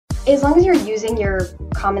As long as you're using your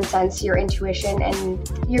common sense, your intuition, and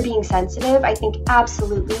you're being sensitive, I think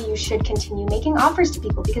absolutely you should continue making offers to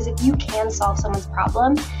people, because if you can solve someone's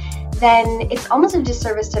problem, then it's almost a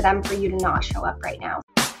disservice to them for you to not show up right now.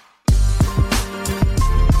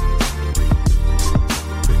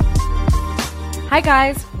 Hi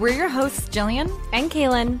guys, we're your hosts Jillian and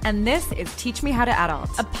Kaylin, and this is Teach Me How to Adult,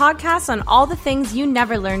 a podcast on all the things you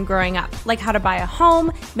never learned growing up, like how to buy a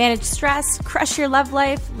home, manage stress, crush your love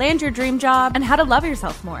life, land your dream job, and how to love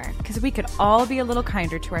yourself more, because we could all be a little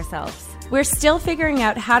kinder to ourselves. We're still figuring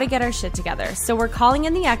out how to get our shit together, so we're calling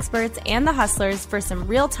in the experts and the hustlers for some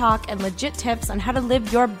real talk and legit tips on how to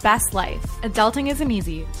live your best life. Adulting isn't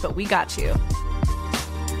easy, but we got you.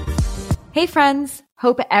 Hey friends,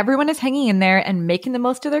 hope everyone is hanging in there and making the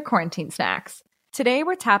most of their quarantine snacks. Today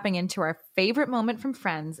we're tapping into our favorite moment from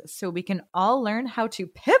Friends so we can all learn how to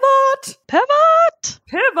pivot.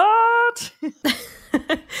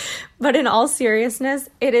 But in all seriousness,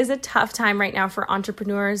 it is a tough time right now for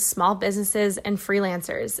entrepreneurs, small businesses, and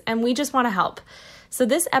freelancers, and we just want to help. So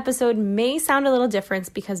this episode may sound a little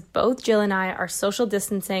different because both Jill and I are social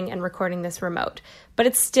distancing and recording this remote, but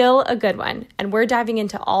it's still a good one. And we're diving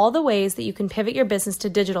into all the ways that you can pivot your business to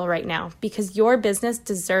digital right now, because your business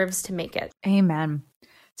deserves to make it. Amen.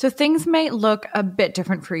 So things may look a bit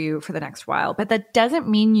different for you for the next while, but that doesn't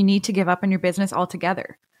mean you need to give up on your business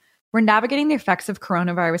altogether. We're navigating the effects of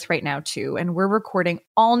coronavirus right now too, and we're recording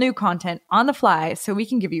all new content on the fly so we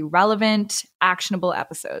can give you relevant, actionable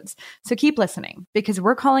episodes. So keep listening, because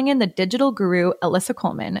we're calling in the digital guru, Alyssa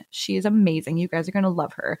Coleman. She is amazing. You guys are going to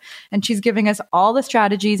love her. And she's giving us all the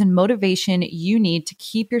strategies and motivation you need to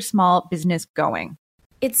keep your small business going.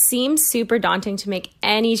 It seems super daunting to make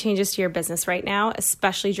any changes to your business right now,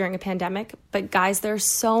 especially during a pandemic. But guys, there are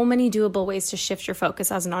so many doable ways to shift your focus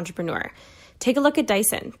as an entrepreneur. Take a look at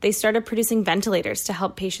Dyson. They started producing ventilators to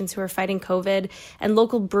help patients who are fighting COVID, and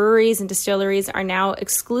local breweries and distilleries are now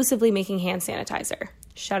exclusively making hand sanitizer.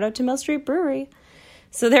 Shout out to Mill Street Brewery.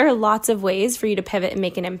 So there are lots of ways for you to pivot and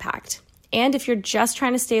make an impact. And if you're just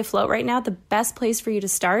trying to stay afloat right now, the best place for you to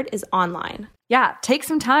start is online. Yeah, take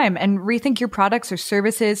some time and rethink your products or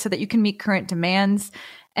services so that you can meet current demands,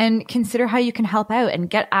 and consider how you can help out and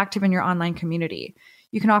get active in your online community.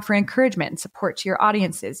 You can offer encouragement and support to your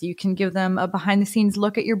audiences. You can give them a behind-the-scenes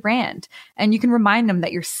look at your brand. And you can remind them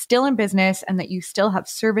that you're still in business and that you still have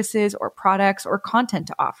services or products or content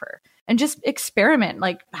to offer. And just experiment,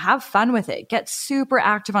 have fun with it. Get super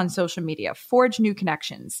active on social media. Forge new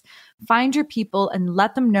connections. Find your people and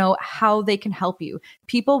let them know how they can help you.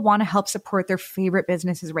 People want to help support their favorite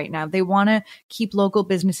businesses right now. They want to keep local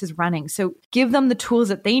businesses running. So give them the tools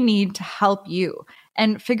that they need to help you.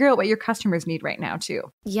 And figure out what your customers need right now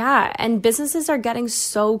too. Yeah, and businesses are getting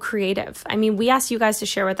so creative. I mean, we asked you guys to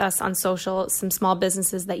share with us on social some small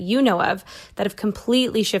businesses that you know of that have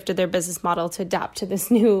completely shifted their business model to adapt to this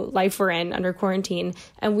new life we're in under quarantine.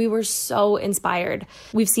 And we were so inspired.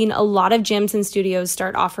 We've seen a lot of gyms and studios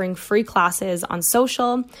start offering free classes on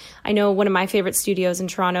social. I know one of my favorite studios in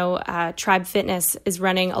Toronto, Tribe Fitness, is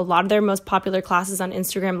running a lot of their most popular classes on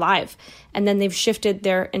Instagram Live. And then they've shifted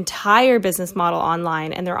their entire business model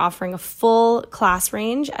online, and they're offering a full class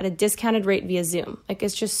range at a discounted rate via Zoom.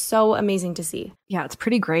 It's just so amazing to see. Yeah, it's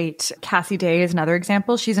pretty great. Cassie Day is another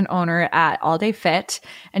example. She's an owner at All Day Fit,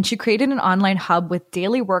 and she created an online hub with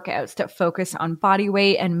daily workouts that focus on body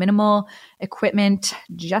weight and minimal equipment,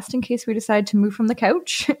 just in case we decide to move from the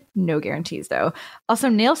couch. No guarantees though. Also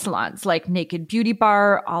nail salons like Naked Beauty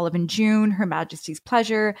Bar, Olive and June, Her Majesty's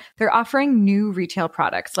Pleasure. They're offering new retail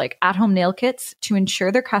products like at-home nail kits to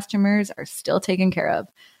ensure their customers are still taken care of.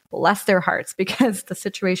 Bless their hearts, because the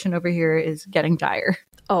situation over here is getting dire.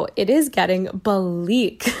 Oh, it is getting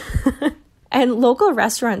bleak. And local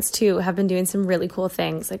restaurants too have been doing some really cool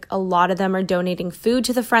things. A lot of them are donating food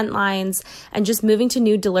to the front lines and just moving to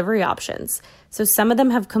new delivery options. So some of them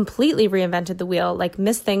have completely reinvented the wheel, like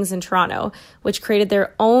Miss Things in Toronto, which created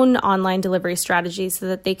their own online delivery strategy so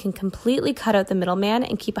that they can completely cut out the middleman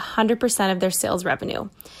and keep 100% of their sales revenue.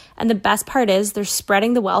 And the best part is they're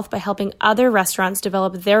spreading the wealth by helping other restaurants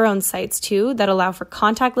develop their own sites too that allow for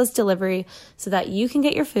contactless delivery so that you can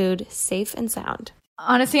get your food safe and sound.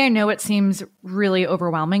 Honestly, I know it seems really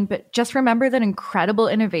overwhelming, but just remember that incredible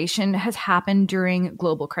innovation has happened during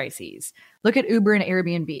global crises. Look at Uber and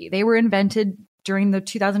Airbnb. They were invented during the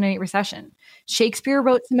 2008 recession. Shakespeare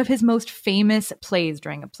wrote some of his most famous plays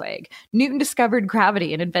during a plague. Newton discovered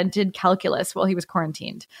gravity and invented calculus while he was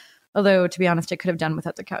quarantined. Although, to be honest, I could have done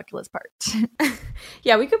without the calculus part.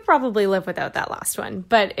 Yeah, we could probably live without that last one,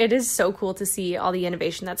 but it is so cool to see all the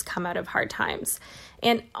innovation that's come out of hard times.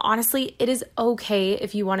 And honestly, it is okay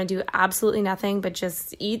if you want to do absolutely nothing but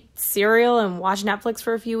just eat cereal and watch Netflix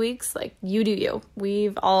for a few weeks. Like, you do you.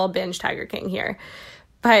 We've all binged Tiger King here.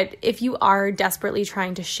 But if you are desperately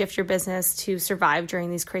trying to shift your business to survive during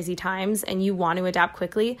these crazy times and you want to adapt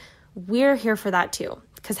quickly, we're here for that too.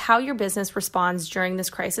 Because how your business responds during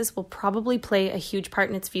this crisis will probably play a huge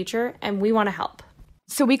part in its future, and we want to help.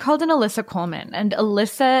 So we called in Alyssa Coleman, and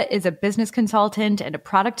Alyssa is a business consultant and a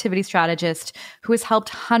productivity strategist who has helped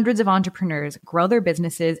hundreds of entrepreneurs grow their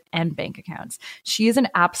businesses and bank accounts. She is an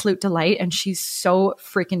absolute delight, and she's so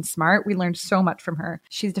freaking smart. We learned so much from her.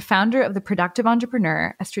 She's the founder of The Productive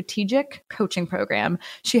Entrepreneur, a strategic coaching program.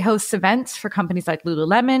 She hosts events for companies like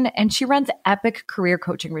Lululemon, and she runs epic career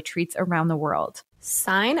coaching retreats around the world.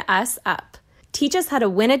 Sign us up. Teach us how to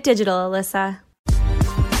win at digital, Alyssa.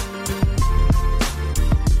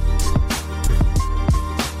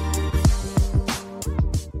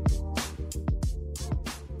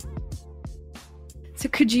 So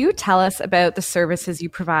could you tell us about the services you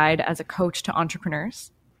provide as a coach to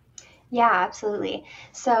entrepreneurs? Yeah, absolutely.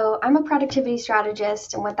 So I'm a productivity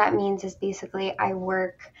strategist, and what that means is basically I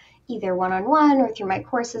work either one-on-one or through my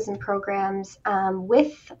courses and programs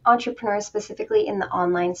with entrepreneurs specifically in the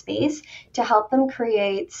online space to help them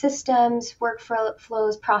create systems,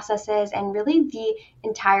 workflows, processes, and really the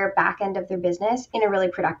entire back end of their business in a really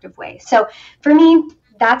productive way. So for me,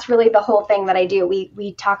 that's really the whole thing that I do.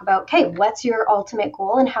 We talk about, okay, what's your ultimate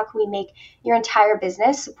goal and how can we make your entire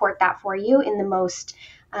business support that for you in the most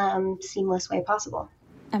seamless way possible.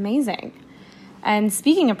 Amazing. And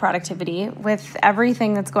speaking of productivity, with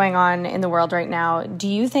everything that's going on in the world right now, do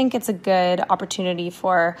you think it's a good opportunity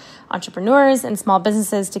for entrepreneurs and small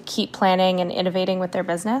businesses to keep planning and innovating with their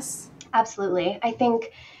business? Absolutely. I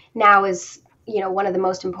think now is, one of the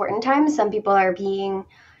most important times. Some people are being,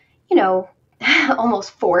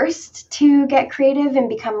 almost forced to get creative and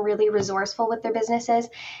become really resourceful with their businesses.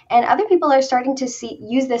 And other people are starting to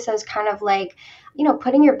use this as kind of like,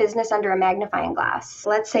 putting your business under a magnifying glass.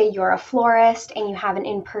 Let's say you're a florist and you have an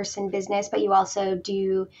in-person business, but you also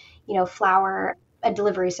do, flower, a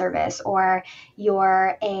delivery service, or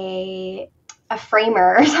you're a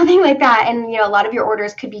framer or something like that. And, a lot of your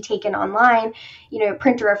orders could be taken online, a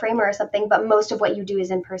printer, a framer or something, but most of what you do is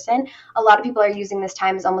in person. A lot of people are using this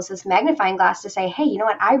time as almost this magnifying glass to say, hey, you know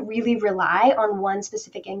what? I really rely on one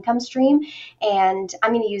specific income stream, and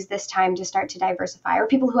I'm going to use this time to start to diversify. Or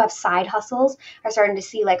people who have side hustles are starting to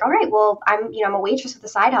see like, all right, well, I'm a waitress with a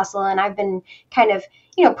side hustle, and I've been kind of,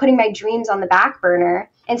 putting my dreams on the back burner.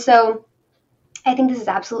 And so I think this is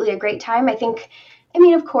absolutely a great time.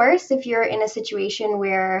 Of course, if you're in a situation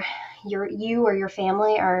where you or your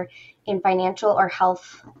family are in financial or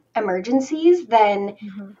health emergencies, then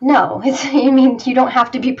no, you don't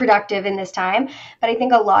have to be productive in this time. But I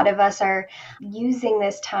think a lot of us are using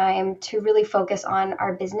this time to really focus on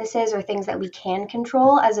our businesses or things that we can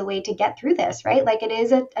control as a way to get through this, right? Like it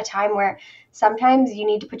is a time where sometimes you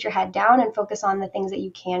need to put your head down and focus on the things that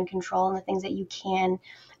you can control and the things that you can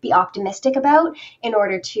be optimistic about in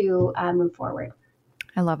order to move forward.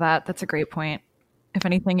 I love that. That's a great point. If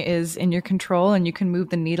anything is in your control and you can move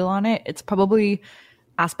the needle on it, it's probably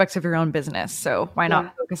aspects of your own business. So why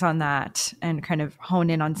not focus on that and kind of hone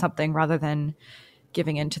in on something rather than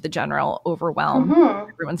giving into the general overwhelm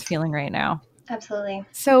everyone's feeling right now. Absolutely.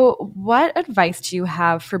 So what advice do you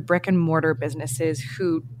have for brick and mortar businesses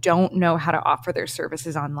who don't know how to offer their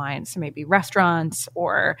services online? So maybe restaurants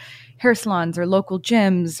or hair salons or local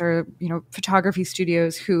gyms or, photography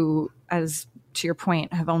studios who, as to your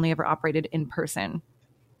point, have only ever operated in person.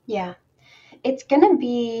 Yeah, it's going to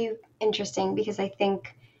be interesting because I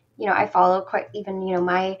think, I follow quite even,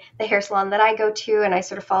 the hair salon that I go to, and I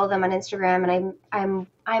sort of follow them on Instagram, and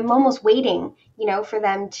I'm almost waiting, for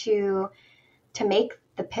them to make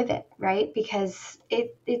the pivot, right? Because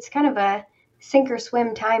it's kind of a sink or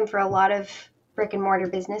swim time for a lot of brick and mortar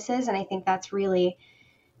businesses. And I think that's really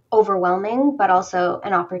overwhelming, but also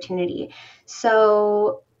an opportunity.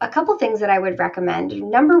 So a couple things that I would recommend.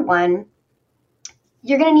 Number one,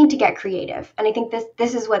 you're going to need to get creative. And I think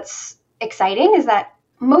this is what's exciting, is that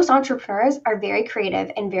most entrepreneurs are very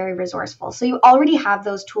creative and very resourceful. So you already have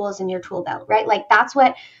those tools in your tool belt, right? Like that's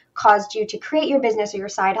what caused you to create your business or your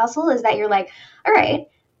side hustle, is that you're like, all right,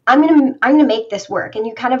 I'm going to make this work. And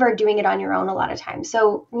you kind of are doing it on your own a lot of times.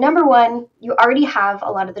 So number one, you already have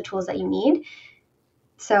a lot of the tools that you need.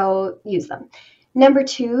 So use them. Number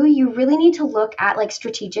two, you really need to look at, like,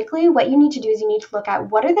 strategically, what you need to do is you need to look at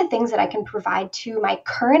what are the things that I can provide to my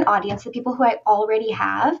current audience, the people who I already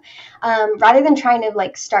have, rather than trying to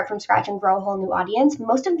like start from scratch and grow a whole new audience.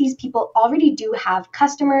 Most of these people already do have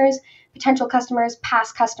customers, potential customers,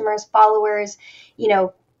 past customers, followers,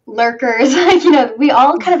 lurkers. We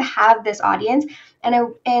all kind of have this audience. And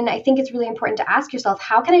I think it's really important to ask yourself,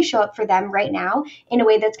 how can I show up for them right now in a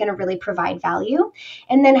way that's going to really provide value?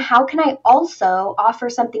 And then how can I also offer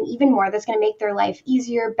something even more that's going to make their life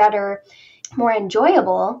easier, better, more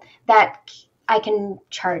enjoyable, that I can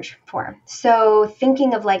charge for? So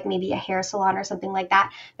thinking of like maybe a hair salon or something like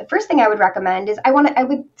that, the first thing I would recommend is I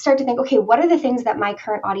would start to think, okay, what are the things that my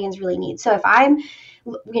current audience really needs? So if I'm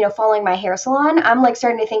following my hair salon, I'm like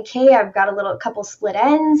starting to think, hey, I've got a couple split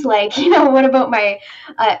ends. Like, what about my,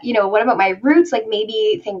 what about my roots? Like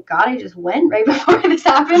maybe, thank God I just went right before this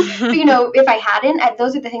happened. But, if I hadn't,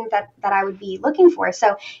 those are the things that I would be looking for.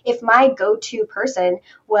 So if my go-to person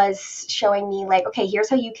was showing me like, okay, here's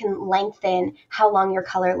how you can lengthen how long your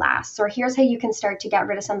color lasts, or here's how you can start to get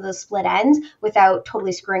rid of some of those split ends without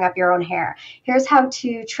totally screwing up your own hair. Here's how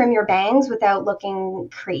to trim your bangs without looking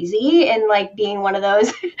crazy and like being one of those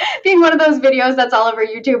videos that's all over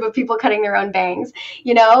YouTube of people cutting their own bangs,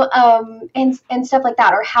 and stuff like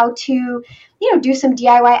that, or how to, do some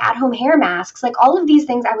DIY at-home hair masks. Like all of these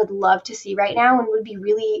things I would love to see right now and would be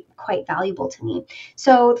really quite valuable to me.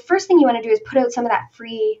 So the first thing you want to do is put out some of that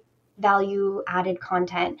free value added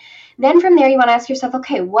content. Then from there, you want to ask yourself,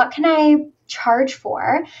 okay, what can I charge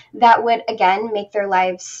for that would, again, make their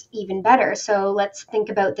lives even better? So let's think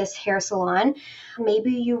about this hair salon.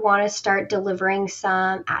 Maybe you want to start delivering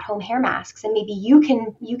some at-home hair masks, and maybe you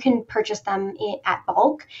can purchase them at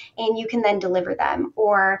bulk and you can then deliver them,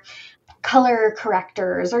 or color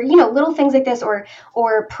correctors, or little things like this,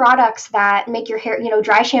 or products that make your hair,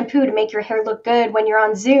 dry shampoo to make your hair look good when you're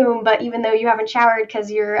on Zoom, but even though you haven't showered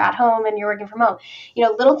because you're at home and you're working from home,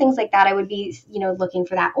 little things like that. I would be looking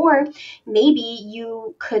for that. Or maybe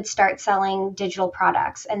you could start selling digital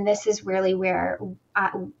products, and this is really where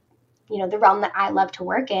the realm that I love to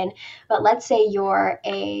work in. But let's say you're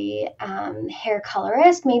a hair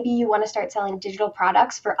colorist. Maybe you want to start selling digital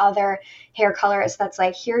products for other hair colorists. That's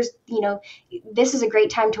like, here's, this is a great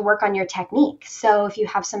time to work on your technique. So if you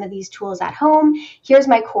have some of these tools at home, here's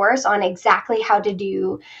my course on exactly how to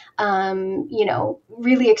do,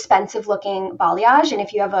 really expensive looking balayage. And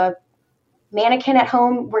if you have a mannequin at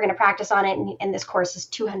home, we're going to practice on it, and this course is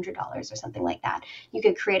 $200 or something like that. You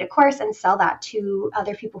could create a course and sell that to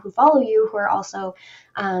other people who follow you who are also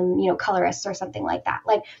colorists or something like that.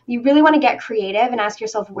 Like, you really want to get creative and ask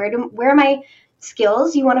yourself, where are my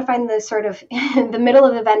skills? You want to find the sort of the middle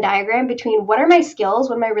of the Venn diagram between what are my skills,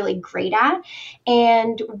 what am I really great at,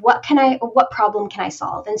 and what problem can I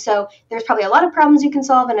solve? And so there's probably a lot of problems you can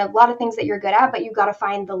solve and a lot of things that you're good at, but you've got to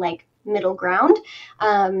find the middle ground,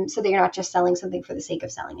 so that you're not just selling something for the sake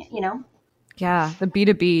of selling it, Yeah, the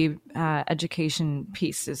B2B education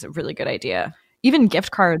piece is a really good idea. Even gift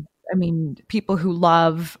cards. I mean, people who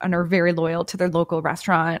love and are very loyal to their local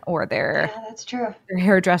restaurant or their that's true. Their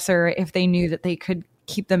hairdresser, if they knew that they could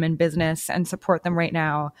keep them in business and support them right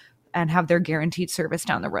now and have their guaranteed service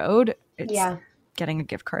down the road, getting a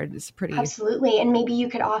gift card is pretty. Absolutely. And maybe you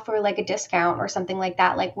could offer like a discount or something like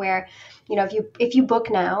that, like where, if you book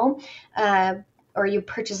now, or you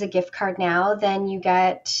purchase a gift card now, then you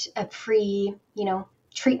get a free,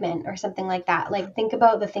 treatment or something like that. Like, think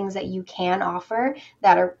about the things that you can offer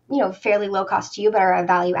that are, fairly low cost to you, but are a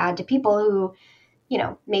value add to people who,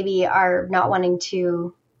 maybe are not wanting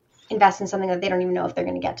to invest in something that they don't even know if they're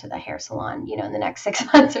going to get to the hair salon, in the next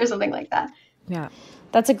 6 months or something like that. Yeah.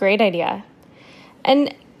 That's a great idea.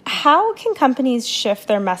 And how can companies shift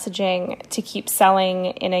their messaging to keep selling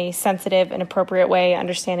in a sensitive and appropriate way,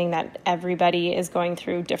 understanding that everybody is going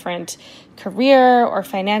through different career or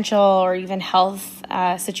financial or even health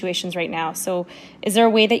situations right now? So is there a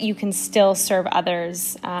way that you can still serve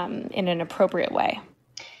others in an appropriate way?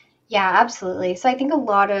 Yeah, absolutely. So I think a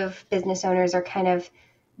lot of business owners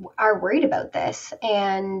are worried about this.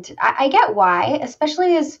 And I get why,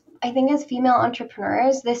 especially as female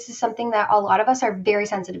entrepreneurs, this is something that a lot of us are very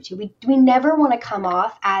sensitive to. We never want to come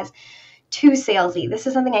off as too salesy. This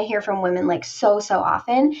is something I hear from women so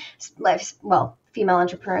often. Well, female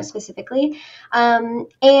entrepreneurs specifically.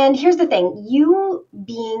 And here's the thing, you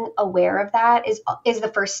being aware of that is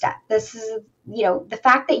the first step. This is, the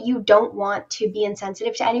fact that you don't want to be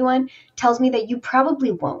insensitive to anyone tells me that you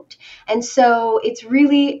probably won't. And so it's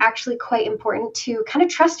really actually quite important to kind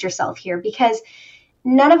of trust yourself here, because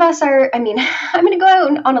none of us are, I mean, I'm going to go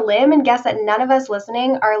out on a limb and guess that none of us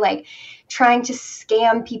listening are like trying to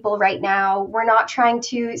scam people right now. We're not trying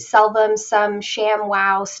to sell them some sham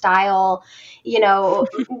wow style,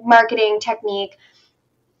 marketing technique.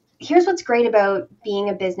 Here's what's great about being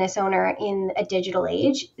a business owner in a digital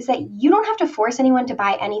age is that you don't have to force anyone to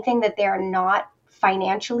buy anything that they're not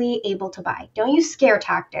financially able to buy. Don't use scare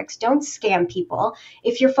tactics. Don't scam people.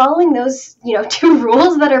 If you're following those, two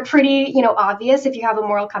rules that are pretty, obvious, if you have a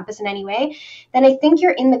moral compass in any way, then I think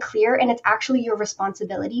you're in the clear, and it's actually your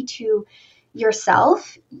responsibility to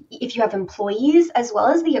yourself, if you have employees, as well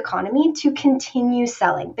as the economy, to continue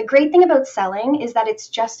selling. The great thing about selling is that it's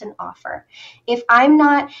just an offer. If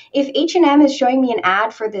H&M is showing me an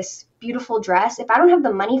ad for this beautiful dress, if I don't have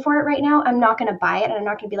the money for it right now, I'm not going to buy it, and I'm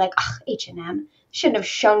not going to be like, H&M shouldn't have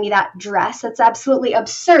shown me that dress. That's absolutely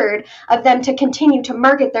absurd of them to continue to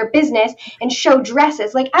market their business and show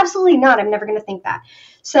dresses. Like, absolutely not. I'm never going to think that.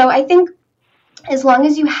 So I think as long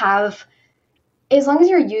as you're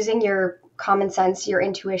using your common sense, your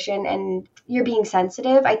intuition, and you're being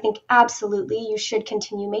sensitive, I think absolutely you should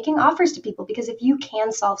continue making offers to people, because if you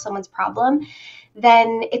can solve someone's problem,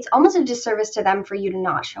 then it's almost a disservice to them for you to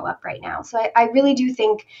not show up right now. So I really do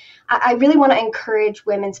think, I really want to encourage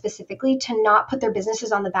women specifically to not put their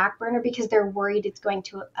businesses on the back burner because they're worried it's going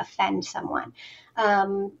to offend someone.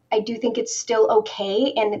 I do think it's still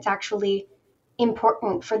okay, and it's actually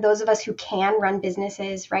important for those of us who can run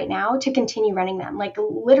businesses right now to continue running them. Like,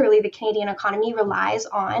 literally, the Canadian economy relies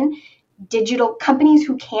on digital companies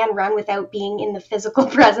who can run without being in the physical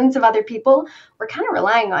presence of other people. We're kind of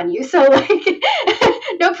relying on you. So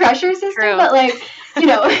no pressure, sister. True. But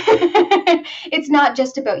it's not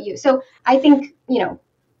just about you. So I think,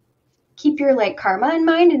 keep your karma in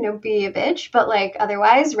mind and don't be a bitch, but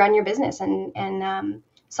otherwise run your business and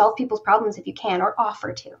solve people's problems if you can, or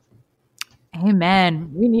offer to.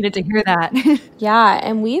 Amen. We needed to hear that. Yeah,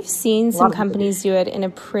 and we've seen some companies do it in a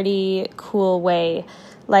pretty cool way.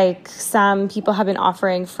 Like, some people have been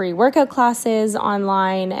offering free workout classes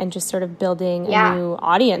online and just sort of building a new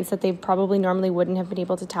audience that they probably normally wouldn't have been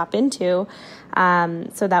able to tap into.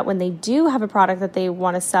 So that when they do have a product that they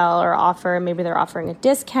want to sell or offer, maybe they're offering a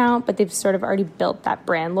discount, but they've sort of already built that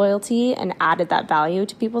brand loyalty and added that value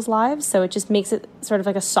to people's lives. So it just makes it sort of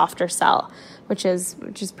like a softer sell, which is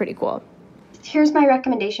pretty cool. Here's my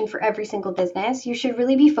recommendation for every single business. You should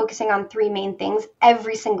really be focusing on 3 main things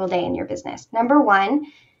every single day in your business. Number 1,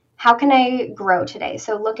 how can I grow today?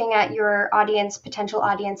 So looking at your audience, potential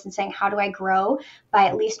audience, and saying, how do I grow by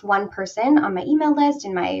at least one person on my email list,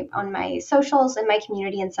 on my socials, in my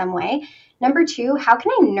community in some way? Number 2, how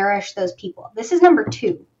can I nourish those people? This is number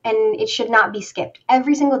 2, and it should not be skipped.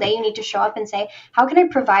 Every single day you need to show up and say, how can I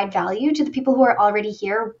provide value to the people who are already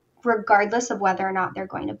here, regardless of whether or not they're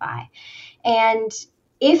going to buy? And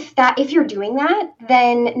if you're doing that,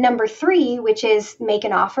 then number 3, which is make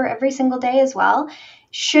an offer every single day as well,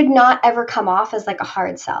 should not ever come off as a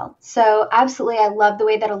hard sell. So absolutely, I love the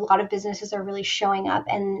way that a lot of businesses are really showing up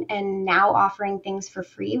and now offering things for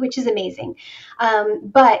free, which is amazing.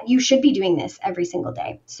 But you should be doing this every single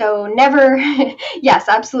day. So never, yes,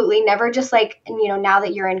 absolutely, never just now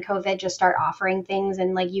that you're in COVID, just start offering things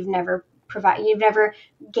and you've never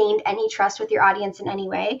gained any trust with your audience in any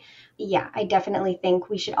way. Yeah, I definitely think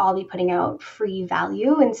we should all be putting out free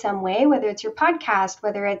value in some way, whether it's your podcast,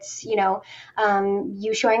 whether it's,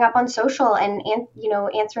 you showing up on social and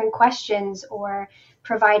answering questions, or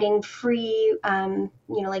providing free,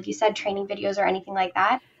 like you said, training videos or anything like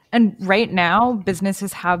that. And right now,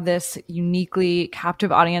 businesses have this uniquely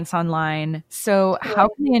captive audience online. So how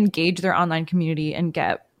can they engage their online community and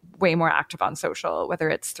get way more active on social, whether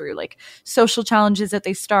it's through social challenges that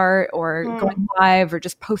they start, or going live, or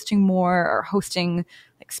just posting more, or hosting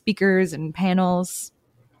speakers and panels?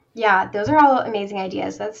 Yeah, those are all amazing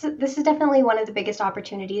ideas. This is definitely one of the biggest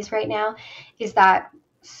opportunities right now, is that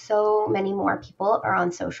so many more people are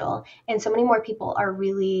on social, and so many more people are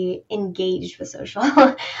really engaged with social.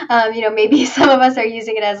 Maybe some of us are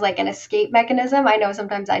using it as an escape mechanism. I know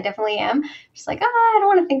sometimes I definitely am. Just I don't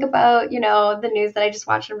want to think about, the news that I just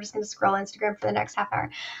watched. I'm just going to scroll Instagram for the next half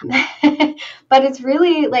hour. But it's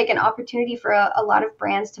really an opportunity for a lot of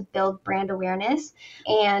brands to build brand awareness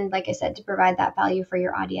and, like I said, to provide that value for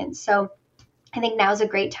your audience. So I think now is a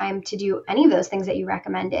great time to do any of those things that you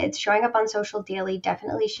recommended. Showing up on social daily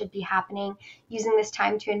definitely should be happening. Using this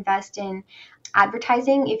time to invest in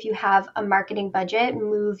advertising. If you have a marketing budget,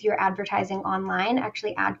 move your advertising online.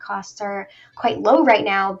 Actually, ad costs are quite low right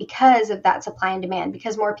now because of that supply and demand.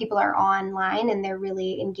 Because more people are online and they're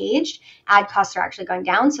really engaged, ad costs are actually going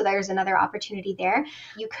down. So there's another opportunity there.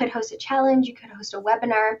 You could host a challenge. You could host a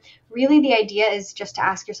webinar. Really, the idea is just to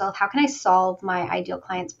ask yourself, how can I solve my ideal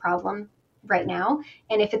client's problem right now?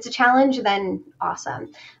 And if it's a challenge, then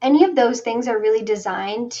awesome. Any of those things are really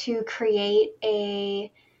designed to create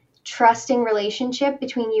a trusting relationship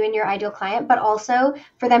between you and your ideal client, but also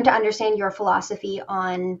for them to understand your philosophy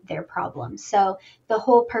on their problem. So the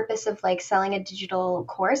whole purpose of like selling a digital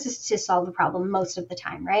course is to solve a problem most of the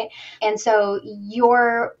time, right? And so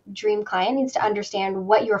your dream client needs to understand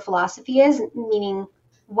what your philosophy is, meaning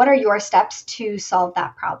what are your steps to solve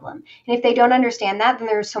that problem? And if they don't understand that, then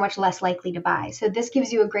they're so much less likely to buy. So this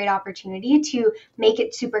gives you a great opportunity to make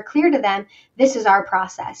it super clear to them, this is our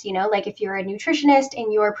process. Like if you're a nutritionist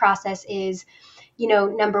and your process is,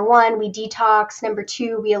 number one, we detox. Number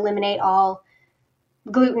two, we eliminate all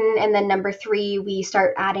gluten, and then number three, we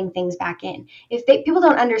start adding things back in. If people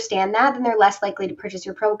don't understand that, then they're less likely to purchase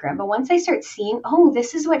your program. But once they start seeing, oh,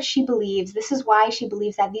 this is what she believes, this is why she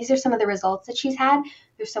believes that, these are some of the results that she's had,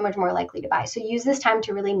 they're so much more likely to buy. So use this time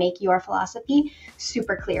to really make your philosophy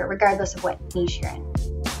super clear, regardless of what niche you're in.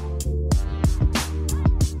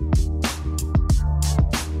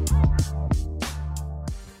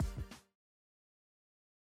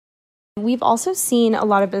 We've also seen a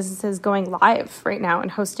lot of businesses going live right now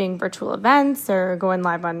and hosting virtual events or going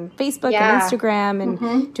live on Facebook and Instagram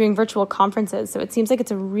and doing virtual conferences. So it seems like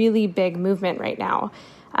it's a really big movement right now.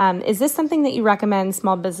 Is this something that you recommend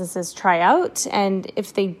small businesses try out? And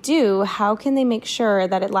if they do, how can they make sure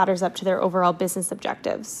that it ladders up to their overall business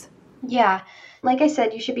objectives? Yeah. Like I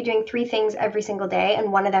said, you should be doing 3 things every single day,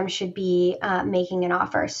 and one of them should be making an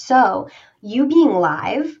offer. So you being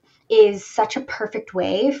live is such a perfect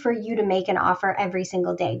way for you to make an offer every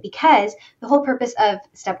single day, because the whole purpose of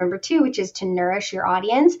step number 2, which is to nourish your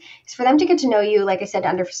audience, is for them to get to know you, like I said, to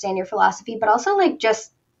understand your philosophy, but also like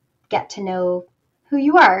just get to know who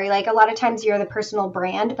you are. Like a lot of times you're the personal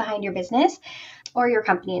brand behind your business or your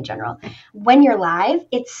company in general. When you're live,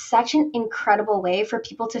 it's such an incredible way for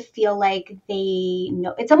people to feel like they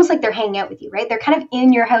know. It's almost like they're hanging out with you, right? They're kind of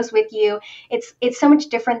in your house with you. It's so much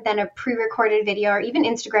different than a pre-recorded video or even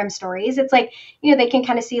Instagram stories. It's like, they can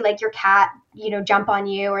kind of see like your cat, jump on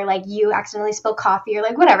you, or like you accidentally spill coffee, or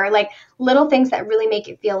like whatever, like little things that really make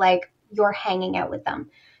it feel like you're hanging out with them.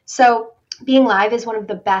 So being live is one of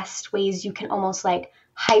the best ways you can almost like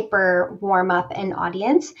hyper warm up an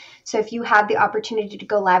audience. So if you have the opportunity to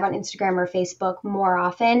go live on Instagram or Facebook more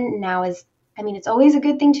often, now is, it's always a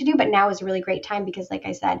good thing to do, but now is a really great time because, like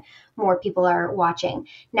I said, more people are watching.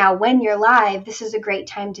 Now, when you're live, this is a great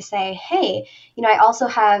time to say, hey, I also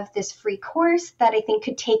have this free course that I think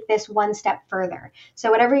could take this one step further.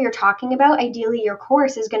 So whatever you're talking about, ideally your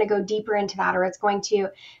course is going to go deeper into that, or it's going to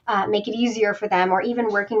make it easier for them, or even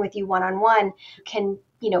working with you one-on-one can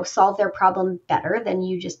solve their problem better than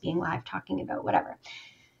you just being live talking about whatever.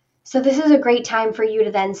 So this is a great time for you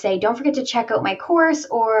to then say, don't forget to check out my course,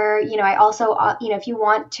 or, I also, if you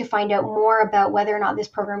want to find out more about whether or not this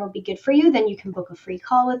program will be good for you, then you can book a free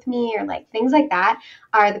call with me, or like things like that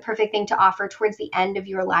are the perfect thing to offer towards the end of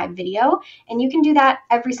your live video. And you can do that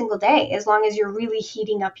every single day, as long as you're really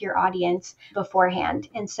heating up your audience beforehand.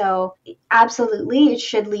 And so absolutely, it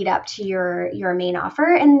should lead up to your main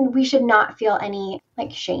offer. And we should not feel any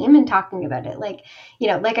like shame in talking about it. Like,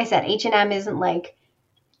 like I said, H&M isn't like,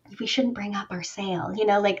 we shouldn't bring up our sale,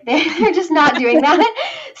 like they're just not doing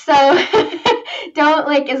that. So don't,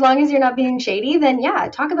 like, as long as you're not being shady, then yeah,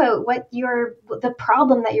 talk about the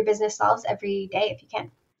problem that your business solves every day if you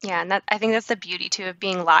can. Yeah, and I think that's the beauty too of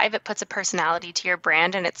being live. It puts a personality to your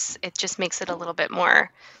brand, and it just makes it a little bit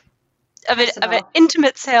more of an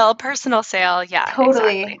intimate sale, personal sale. Yeah,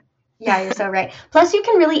 totally. Exactly. Yeah, you're so right. Plus, you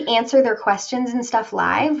can really answer their questions and stuff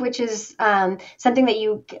live, which is something that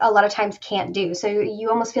you a lot of times can't do. So you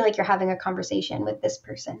almost feel like you're having a conversation with this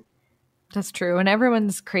person. That's true. And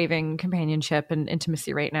everyone's craving companionship and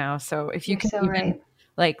intimacy right now. So if you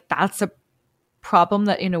like, that's a problem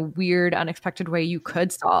that in a weird, unexpected way you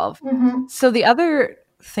could solve. Mm-hmm. So the other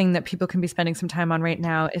thing that people can be spending some time on right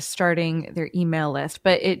now is starting their email list.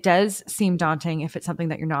 But it does seem daunting if it's something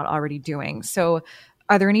that you're not already doing. So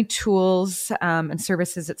are there any tools and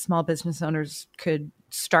services that small business owners could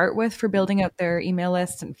start with for building out their email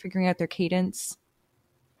lists and figuring out their cadence?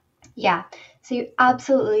 Yeah. So you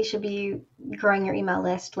absolutely should be growing your email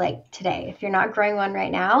list like today. If you're not growing one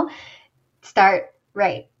right now, start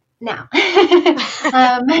right now.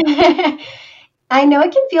 I know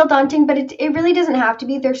it can feel daunting, but it really doesn't have to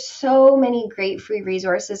be. There's so many great free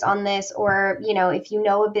resources on this, or, if you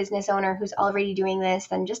know a business owner who's already doing this,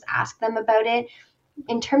 then just ask them about it.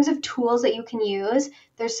 In terms of tools that you can use,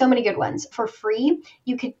 there's so many good ones. For free,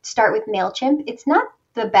 you could start with MailChimp. It's not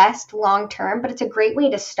the best long term, but it's a great way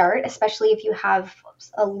to start, especially if you have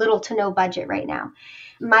a little to no budget right now.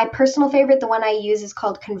 My personal favorite, the one I use, is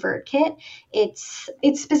called ConvertKit. It's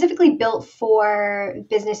specifically built for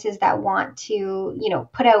businesses that want to,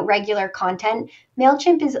 put out regular content.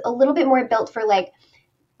 MailChimp is a little bit more built for like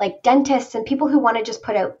dentists and people who want to just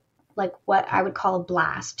put out like what I would call a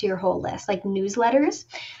blast to your whole list, like newsletters.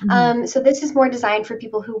 Mm-hmm. So this is more designed for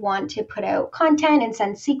people who want to put out content and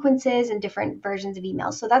send sequences and different versions of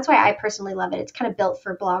emails. So that's why I personally love it. It's kind of built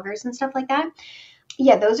for bloggers and stuff like that.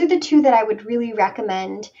 Yeah, those are the two that I would really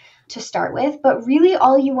recommend to start with. But really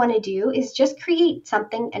all you want to do is just create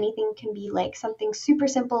something. Anything can be like something super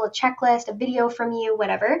simple, a checklist, a video from you,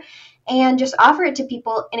 whatever, and just offer it to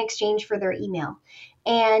people in exchange for their email.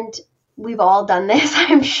 And we've all done this,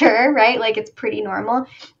 I'm sure, right? Like it's pretty normal.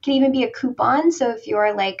 It can even be a coupon. So if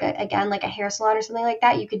you're like a hair salon or something like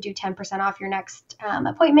that, you could do 10% off your next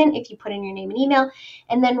appointment if you put in your name and email.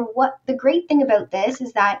 And then what the great thing about this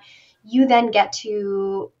is that you then get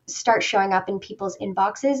to start showing up in people's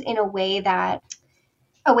inboxes in a way that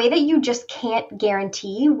you just can't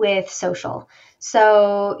guarantee with social.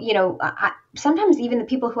 So, sometimes even the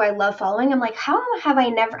people who I love following, I'm like, how have I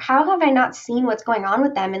not seen what's going on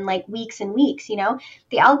with them in like weeks and weeks?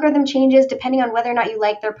 The algorithm changes depending on whether or not you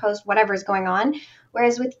like their post, whatever is going on.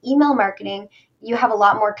 Whereas with email marketing, you have a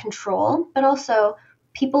lot more control, but also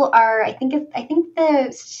people are, I think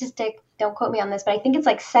the statistic, don't quote me on this, but I think it's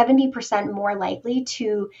like 70% more likely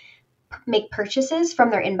to make purchases from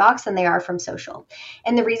their inbox than they are from social.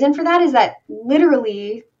 And the reason for that is that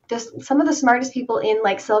literally some of the smartest people in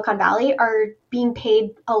like Silicon Valley are being paid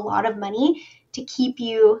a lot of money to keep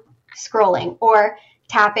you scrolling or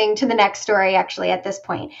tapping to the next story actually at this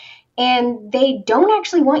point. And they don't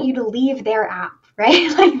actually want you to leave their app,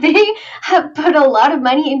 right? Like they have put a lot of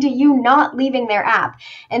money into you not leaving their app.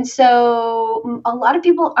 And so a lot of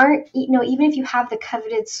people aren't, even if you have the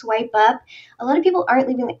coveted swipe up, a lot of people aren't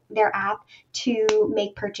leaving their app to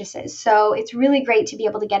make purchases. So it's really great to be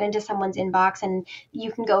able to get into someone's inbox, and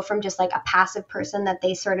you can go from just like a passive person that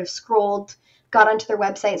they sort of got onto their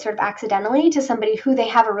website sort of accidentally to somebody who they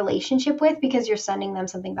have a relationship with because you're sending them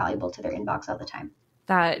something valuable to their inbox all the time.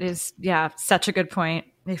 That is, such a good point.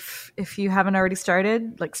 If you haven't already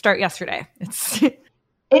started, like start yesterday.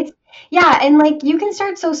 And like you can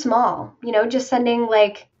start so small, just sending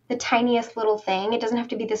like the tiniest little thing. It doesn't have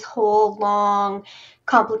to be this whole long,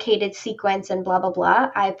 complicated sequence and blah, blah,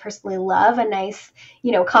 blah. I personally love a nice,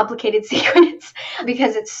 complicated sequence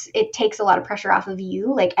because it takes a lot of pressure off of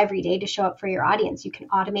you like every day to show up for your audience. You can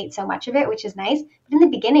automate so much of it, which is nice. But in the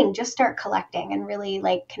beginning, just start collecting and really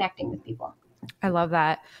like connecting with people. I love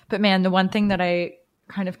that. But man, the one thing that I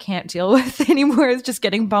kind of can't deal with anymore is just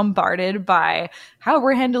getting bombarded by how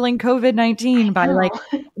we're handling COVID-19 by like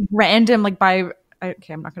random, like by,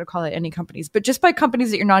 okay, I'm not going to call it any companies, but just by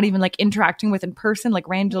companies that you're not even like interacting with in person, like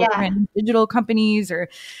random digital companies or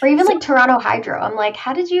even like Toronto Hydro. I'm like,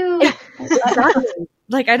 how did you?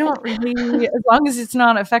 Like, I don't really, as long as it's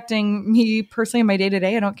not affecting me personally in my day to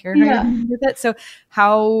day, I don't care with it. So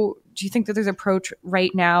how do you think that there's an approach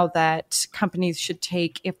right now that companies should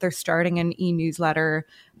take if they're starting an e-newsletter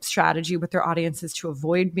strategy with their audiences to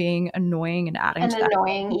avoid being annoying and adding to that?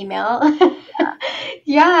 Annoying email.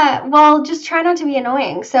 Yeah. Well, just try not to be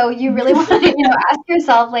annoying. So you really want to, ask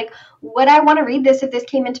yourself, like, would I want to read this if this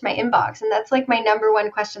came into my inbox? And that's like my number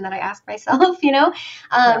one question that I ask myself,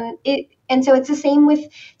 And so it's the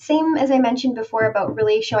same as I mentioned before about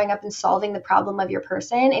really showing up and solving the problem of your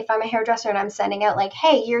person. If I'm a hairdresser and I'm sending out like,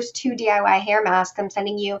 hey, here's 2 DIY hair masks, I'm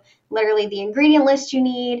sending you literally the ingredient list you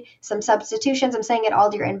need, some substitutions, I'm sending it all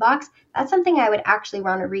to your inbox. That's something I would actually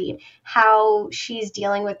want to read. How she's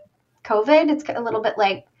dealing with COVID, it's a little bit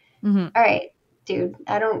like, all right, dude,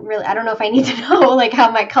 I don't know if I need to know like how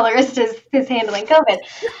my colorist is handling COVID.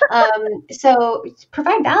 So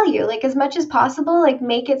provide value, like as much as possible, like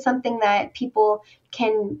make it something that people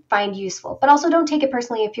can find useful, but also don't take it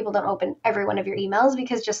personally if people don't open every one of your emails,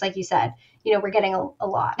 because just like you said, we're getting a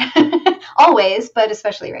lot always, but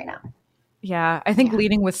especially right now. Yeah. I think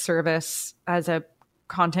leading with service as a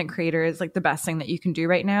content creator is like the best thing that you can do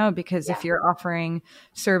right now, because if you're offering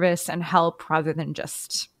service and help rather than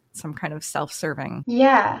just some kind of self-serving.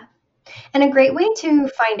 Yeah. And a great way to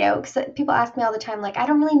find out, because people ask me all the time, like, I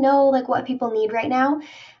don't really know like what people need right now.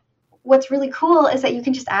 what's really cool is that you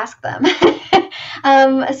can just ask them.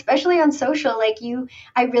 Especially on social,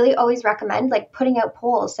 I really always recommend like putting out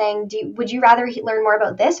polls saying, would you rather learn more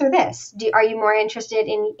about this or this? Are you more interested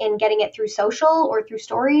in getting it through social or through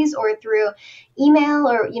stories or through email,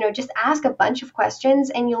 or, just ask a bunch of questions,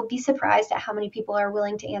 and you'll be surprised at how many people are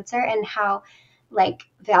willing to answer and how like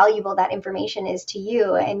valuable that information is to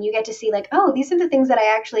you. And you get to see like, oh, these are the things that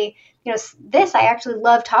I actually, this I actually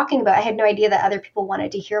love talking about. I had no idea that other people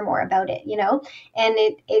wanted to hear more about it, and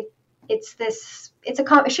it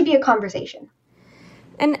should be a conversation.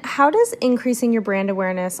 And how does increasing your brand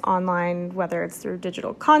awareness online, whether it's through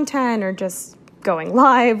digital content or just going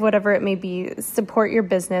live, whatever it may be, support your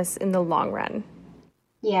business in the long run?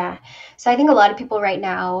 Yeah. So I think a lot of people right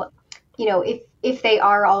now, if they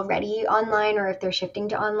are already online or if they're shifting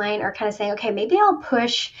to online, are kind of saying, okay, maybe I'll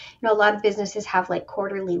push, a lot of businesses have like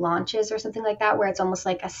quarterly launches or something like that, where it's almost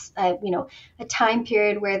like a time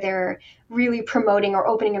period where they're really promoting or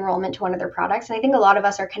opening enrollment to one of their products. And I think a lot of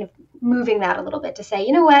us are kind of moving that a little bit to say,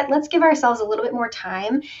 you know what, let's give ourselves a little bit more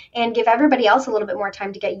time and give everybody else a little bit more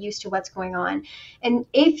time to get used to what's going on. And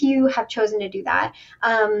if you have chosen to do that,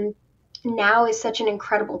 now is such an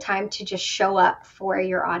incredible time to just show up for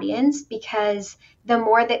your audience, because the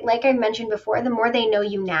more that, like I mentioned before, the more they know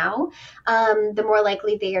you now, the more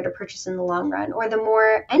likely they are to purchase in the long run, or the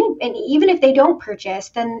more, and even if they don't purchase,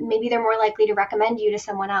 then maybe they're more likely to recommend you to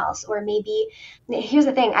someone else. Or maybe, here's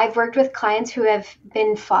the thing, I've worked with clients who have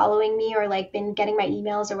been following me or like been getting my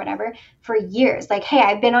emails or whatever for years. Like, hey,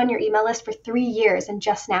 I've been on your email list for 3 years and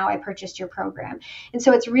just now I purchased your program. And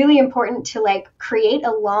so it's really important to like create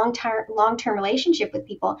a long-term relationship with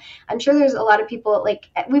people. I'm sure there's a lot of people, like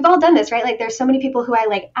we've all done this, right? Like there's so many people who I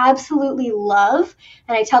like absolutely love,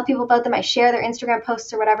 and I tell people about them, I share their Instagram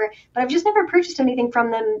posts or whatever, but I've just never purchased anything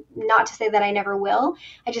from them. Not to say that I never will,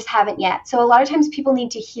 I just haven't yet. So a lot of times people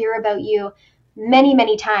need to hear about you many,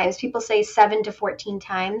 many times. People say 7 to 14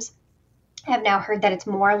 times. I've now heard that it's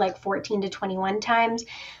more like 14 to 21 times.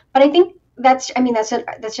 But I think that's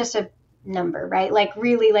just a number, right? Like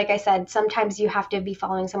really, like I said, sometimes you have to be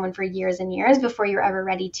following someone for years and years before you're ever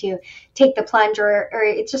ready to take the plunge, or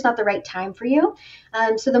it's just not the right time for you.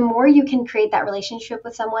 So the more you can create that relationship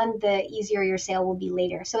with someone, the easier your sale will be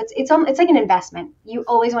later. So it's like an investment. You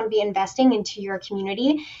always want to be investing into your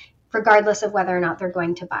community, regardless of whether or not they're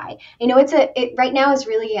going to buy. Right now is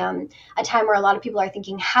really a time where a lot of people are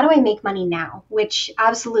thinking, how do I make money now? Which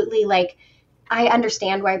absolutely, like, I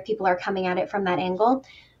understand why people are coming at it from that angle.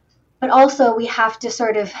 But also we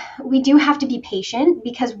do have to be patient,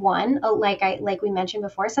 because one, like we mentioned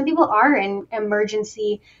before, some people are in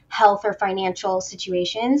emergency health or financial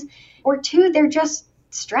situations, or two, they're just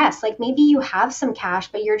stressed. Like maybe you have some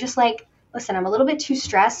cash, but you're just like, listen, I'm a little bit too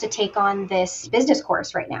stressed to take on this business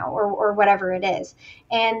course right now, or whatever it is.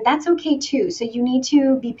 And that's okay too. So you need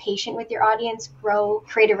to be patient with your audience, grow,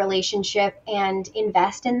 create a relationship, and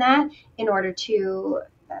invest in that in order to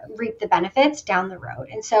reap the benefits down the road.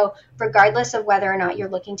 And so regardless of whether or not you're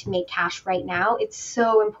looking to make cash right now, it's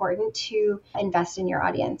so important to invest in your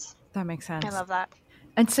audience. That makes sense. I love that.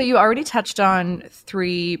 And so you already touched on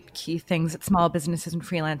 3 key things that small businesses and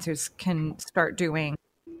freelancers can start doing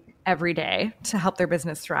every day to help their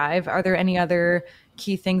business thrive. Are there any other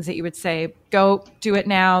key things that you would say, go do it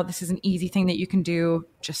now? This is an easy thing that you can do.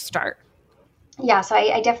 Just start. Yeah, so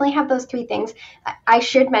I definitely have those 3 things. I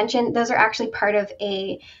should mention those are actually part of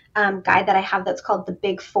a guide that I have that's called the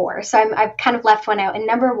Big 4. So I've kind of left one out. And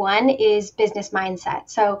number 1 is business mindset.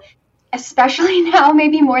 So especially now,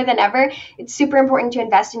 maybe more than ever, it's super important to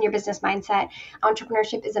invest in your business mindset.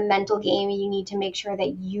 Entrepreneurship is a mental game. You need to make sure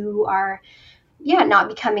that you are not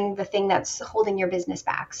becoming the thing that's holding your business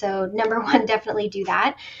back. So number 1, definitely do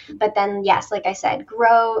that. But then, yes, like I said,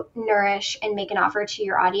 grow, nourish, and make an offer to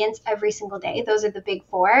your audience every single day. Those are the Big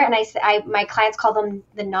 4. And my clients call them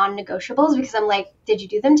the non-negotiables, because I'm like, did you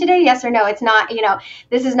do them today? Yes or no? It's not,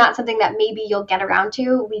 this is not something that maybe you'll get around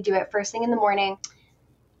to. We do it first thing in the morning.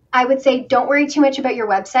 I would say don't worry too much about your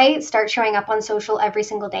website. Start showing up on social every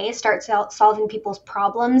single day. Start solving people's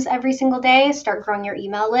problems every single day. Start growing your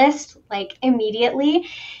email list like immediately,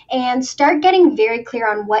 and start getting very clear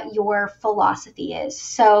on what your philosophy is.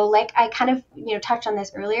 So like I kind of touched on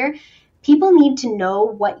this earlier, people need to know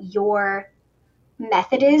what your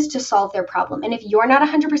method is to solve their problem. And if you're not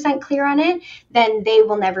 100% clear on it, then they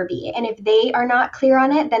will never be. And if they are not clear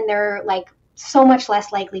on it, then they're like so much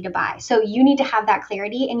less likely to buy. So you need to have that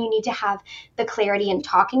clarity, and you need to have the clarity in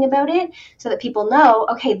talking about it so that people know,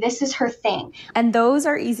 okay, this is her thing. And those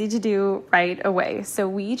are easy to do right away. So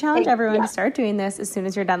we challenge everyone to start doing this as soon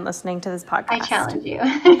as you're done listening to this podcast. I challenge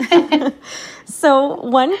you. So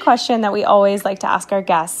one question that we always like to ask our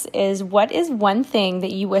guests is, what is one thing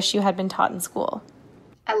that you wish you had been taught in school?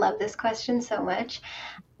 I love this question so much.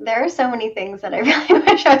 There are so many things that I really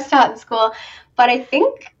wish I was taught in school, but I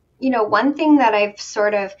think, one thing that I've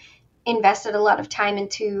sort of invested a lot of time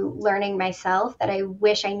into learning myself that I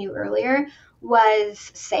wish I knew earlier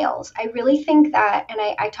was sales. I really think that, and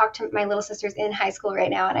I talk to my little sisters in high school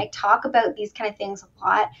right now, and I talk about these kind of things a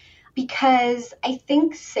lot because I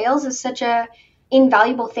think sales is such a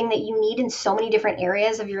invaluable thing that you need in so many different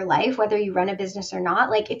areas of your life, whether you run a business or not.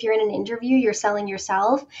 Like if you're in an interview, you're selling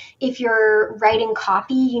yourself. If you're writing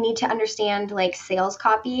copy, you need to understand like sales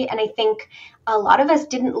copy. And I think a lot of us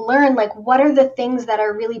didn't learn like what are the things that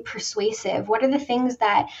are really persuasive? What are the things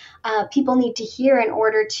that people need to hear in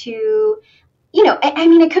order to,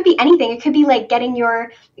 it could be anything. It could be like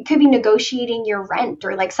it could be negotiating your rent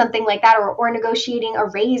or like something like that, or negotiating a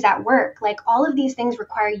raise at work. Like all of these things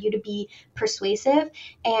require you to be persuasive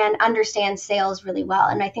and understand sales really well.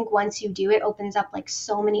 And I think once you do, it opens up like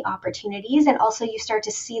so many opportunities. And also you start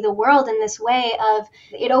to see the world in this way of,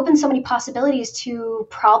 it opens so many possibilities to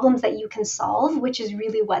problems that you can solve, which is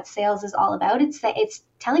really what sales is all about. It's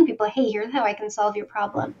telling people, hey, here's how I can solve your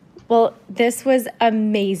problem. Well, this was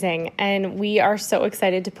amazing, and we are so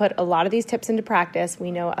excited to put a lot of these tips into practice.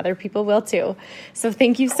 We know other people will too. So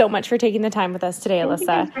thank you so much for taking the time with us today,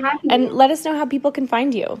 Alyssa. And let us know how people can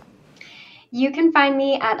find you. You can find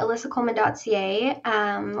me at alyssacoleman.ca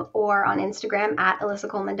or on Instagram at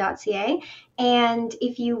alyssacoleman.ca. And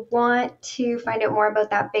if you want to find out more about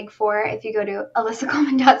that Big Four, if you go to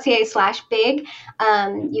alyssacoleman.ca/big,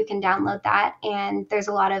 you can download that. And there's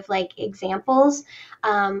a lot of like examples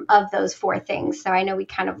of those 4 things. So I know we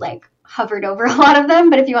kind of like hovered over a lot of them,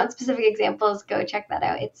 but if you want specific examples, go check that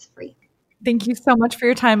out. It's free. Thank you so much for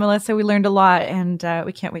your time, Alyssa. We learned a lot, and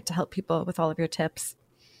we can't wait to help people with all of your tips.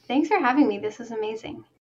 Thanks for having me. This is amazing.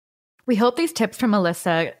 We hope these tips from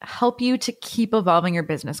Alyssa help you to keep evolving your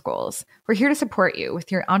business goals. We're here to support you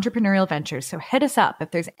with your entrepreneurial ventures, so hit us up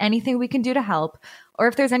if there's anything we can do to help, or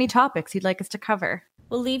if there's any topics you'd like us to cover.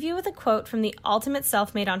 We'll leave you with a quote from the ultimate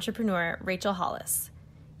self-made entrepreneur, Rachel Hollis.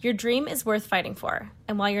 Your dream is worth fighting for,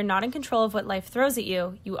 and while you're not in control of what life throws at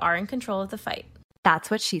you, you are in control of the fight.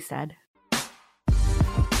 That's what she said.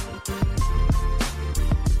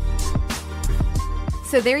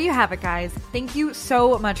 So there you have it, guys. Thank you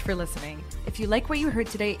so much for listening. If you like what you heard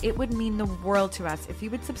today, it would mean the world to us if you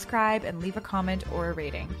would subscribe and leave a comment or a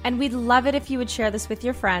rating. And we'd love it if you would share this with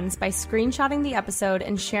your friends by screenshotting the episode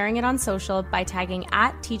and sharing it on social by tagging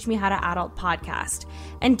at Teach Me How to Adult Podcast.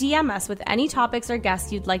 And DM us with any topics or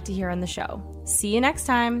guests you'd like to hear on the show. See you next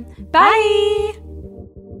time. Bye!